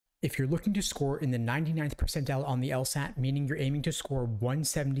If you're looking to score in the 99th percentile on the LSAT, meaning you're aiming to score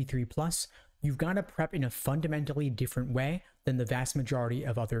 173 plus, you've got to prep in a fundamentally different way than the vast majority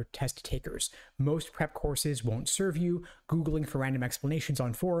of other test takers. Most prep courses won't serve you. Googling for random explanations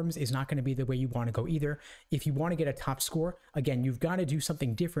on forums is not going to be the way you want to go either. If you want to get a top score, again, you've got to do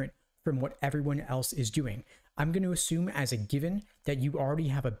something different from what everyone else is doing. I'm going to assume as a given that you already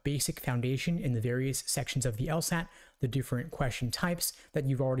have a basic foundation in the various sections of the LSAT, the different question types, that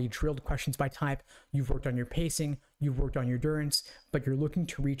you've already drilled questions by type, you've worked on your pacing, you've worked on your endurance, but you're looking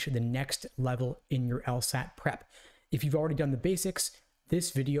to reach the next level in your LSAT prep. If you've already done the basics,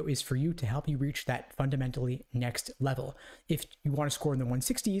 this video is for you to help you reach that fundamentally next level. If you want to score in the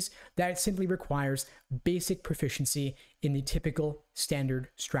 160s, that simply requires basic proficiency in the typical standard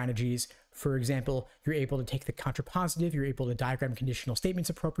strategies. For example, you're able to take the contrapositive, you're able to diagram conditional statements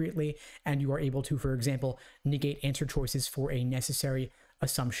appropriately, and you are able to, for example, negate answer choices for a necessary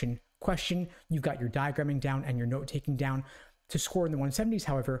assumption question. You've got your diagramming down and your note-taking down. To score in the 170s,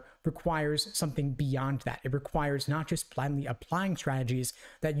 however, requires something beyond that. It requires not just blindly applying strategies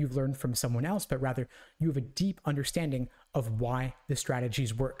that you've learned from someone else, but rather you have a deep understanding of why the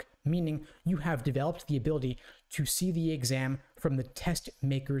strategies work, meaning you have developed the ability to see the exam from the test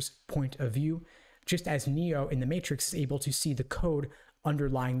maker's point of view, just as Neo in the Matrix is able to see the code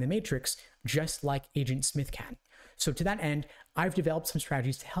underlying the Matrix, just like Agent Smith can. So to that end, I've developed some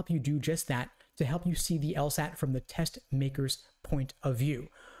strategies to help you do just that, to help you see the LSAT from the test maker's point of view.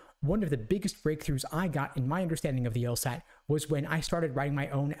 One of the biggest breakthroughs I got in my understanding of the LSAT was when I started writing my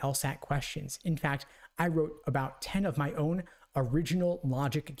own LSAT questions. In fact, I wrote about 10 of my own original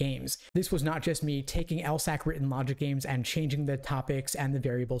logic games. This was not just me taking LSAT written logic games and changing the topics and the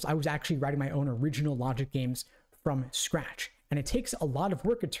variables. I was actually writing my own original logic games from scratch. And it takes a lot of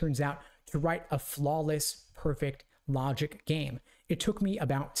work, it turns out, to write a flawless, perfect logic game. It took me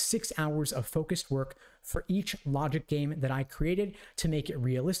about 6 hours of focused work for each logic game that I created to make it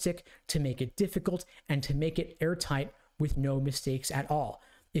realistic, to make it difficult, and to make it airtight with no mistakes at all.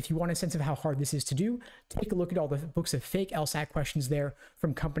 If you want a sense of how hard this is to do, take a look at all the books of fake LSAT questions there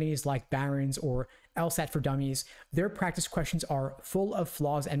from companies like Barron's or LSAT for Dummies. Their practice questions are full of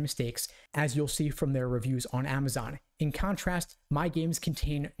flaws and mistakes, as you'll see from their reviews on Amazon. In contrast, my games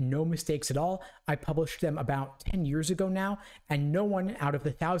contain no mistakes at all. I published them about 10 years ago now, and no one out of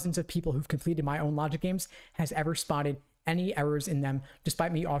the thousands of people who've completed my own logic games has ever spotted any errors in them,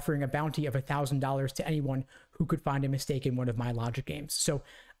 despite me offering a bounty of $1,000 to anyone who could find a mistake in one of my logic games. So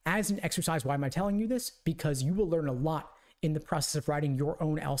as an exercise, why am I telling you this? Because you will learn a lot in the process of writing your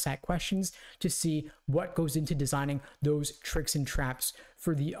own LSAT questions to see what goes into designing those tricks and traps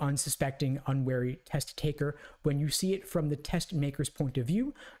for the unsuspecting, unwary test taker. When you see it from the test maker's point of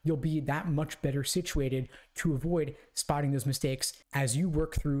view, you'll be that much better situated to avoid spotting those mistakes as you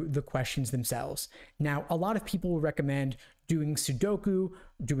work through the questions themselves. Now, a lot of people will recommend doing Sudoku,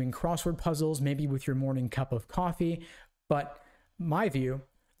 doing crossword puzzles, maybe with your morning cup of coffee, but my view,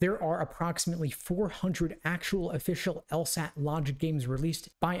 there are approximately 400 actual official LSAT logic games released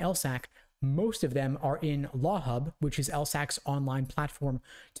by LSAC. Most of them are in LawHub, which is LSAC's online platform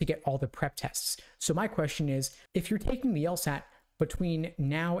to get all the prep tests. So my question is, if you're taking the LSAT between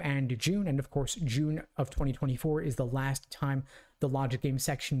now and June, and of course June of 2024 is the last time the logic game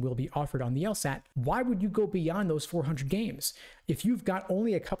section will be offered on the LSAT, why would you go beyond those 400 games? If you've got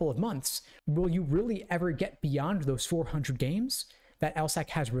only a couple of months, will you really ever get beyond those 400 games that LSAC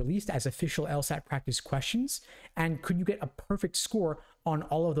has released as official LSAT practice questions? And could you get a perfect score on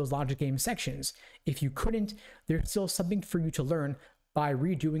all of those logic game sections? If you couldn't, there's still something for you to learn by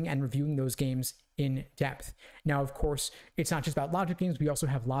redoing and reviewing those games in depth. Now, of course, it's not just about logic games. We also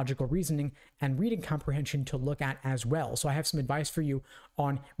have logical reasoning and reading comprehension to look at as well. So I have some advice for you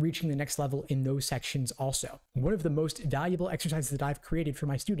on reaching the next level in those sections also. One of the most valuable exercises that I've created for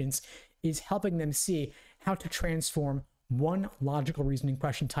my students is helping them see how to transform one logical reasoning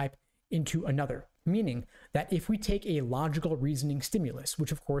question type into another, meaning that if we take a logical reasoning stimulus,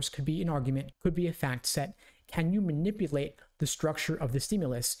 which of course could be an argument, could be a fact set, can you manipulate the structure of the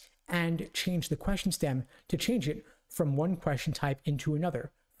stimulus and change the question stem to change it from one question type into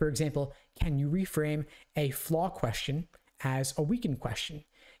another? For example, can you reframe a flaw question as a weakened question?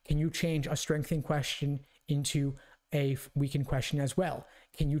 Can you change a strengthened question into a weakened question as well?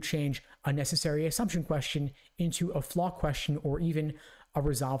 Can you change a necessary assumption question into a flaw question, or even a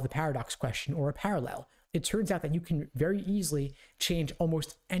resolve the paradox question or a parallel? It turns out that you can very easily change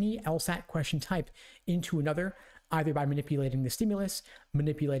almost any LSAT question type into another, either by manipulating the stimulus,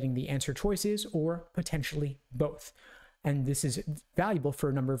 manipulating the answer choices, or potentially both. And this is valuable for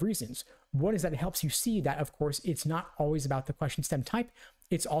a number of reasons. One is that it helps you see that, of course, it's not always about the question stem type.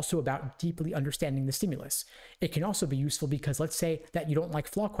 it's also about deeply understanding the stimulus. It can also be useful because let's say that you don't like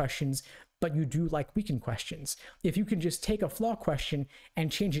flaw questions, but you do like weaken questions. If you can just take a flaw question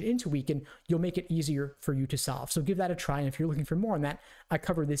and change it into weaken, you'll make it easier for you to solve. So give that a try. And if you're looking for more on that, I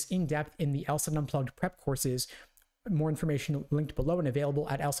cover this in depth in the LSAT Unplugged prep courses. More information linked below and available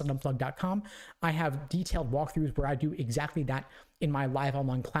at lsatunplugged.com. I have detailed walkthroughs where I do exactly that in my live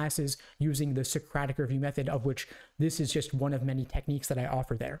online classes using the Socratic review method, of which this is just one of many techniques that I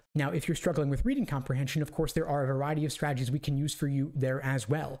offer there. Now, if you're struggling with reading comprehension, of course, there are a variety of strategies we can use for you there as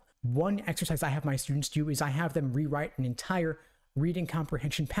well. One exercise I have my students do is I have them rewrite an entire reading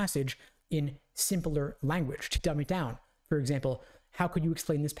comprehension passage in simpler language to dumb it down. For example, how could you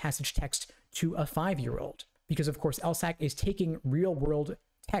explain this passage text to a 5-year-old? Because of course, LSAC is taking real world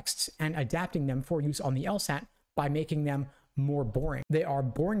texts and adapting them for use on the LSAT by making them more boring. They are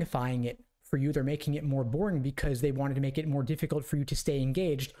boringifying it for you. They're making it more boring because they wanted to make it more difficult for you to stay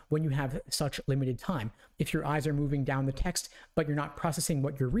engaged when you have such limited time. If your eyes are moving down the text, but you're not processing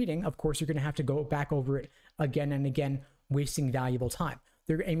what you're reading, of course, you're going to have to go back over it again and again, wasting valuable time.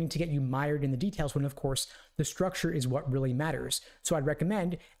 They're aiming to get you mired in the details when, of course, the structure is what really matters. So I'd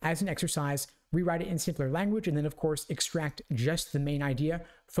recommend, as an exercise, rewrite it in simpler language, and then, of course, extract just the main idea,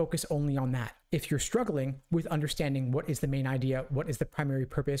 focus only on that. If you're struggling with understanding what is the main idea, what is the primary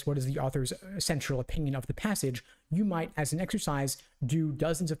purpose, what is the author's central opinion of the passage, you might, as an exercise, do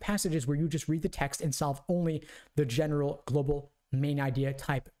dozens of passages where you just read the text and solve only the general global main idea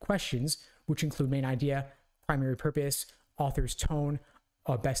type questions, which include main idea, primary purpose, author's tone,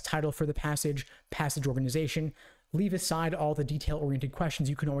 best title for the passage, passage organization. Leave aside all the detail-oriented questions.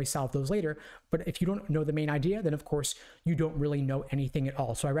 You can always solve those later. But if you don't know the main idea, then of course you don't really know anything at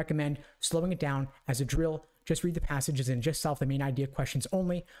all. So I recommend slowing it down as a drill. Just read the passages and just solve the main idea questions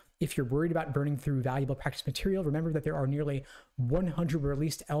only. If you're worried about burning through valuable practice material, remember that there are nearly 100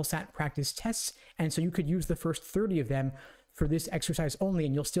 released LSAT practice tests. And so you could use the first 30 of them for this exercise only,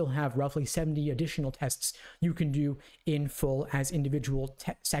 and you'll still have roughly 70 additional tests you can do in full as individual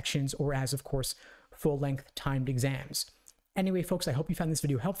sections or as, of course, full-length timed exams. Anyway, folks, I hope you found this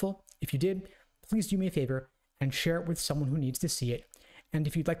video helpful. If you did, please do me a favor and share it with someone who needs to see it. And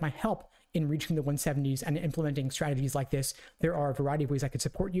if you'd like my help in reaching the 170s and implementing strategies like this, there are a variety of ways I could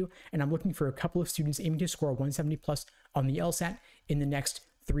support you, and I'm looking for a couple of students aiming to score 170 plus on the LSAT in the next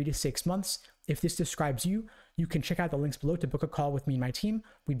 3 to 6 months. If this describes you, you can check out the links below to book a call with me and my team.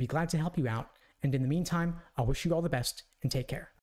 We'd be glad to help you out. And in the meantime, I'll wish you all the best and take care.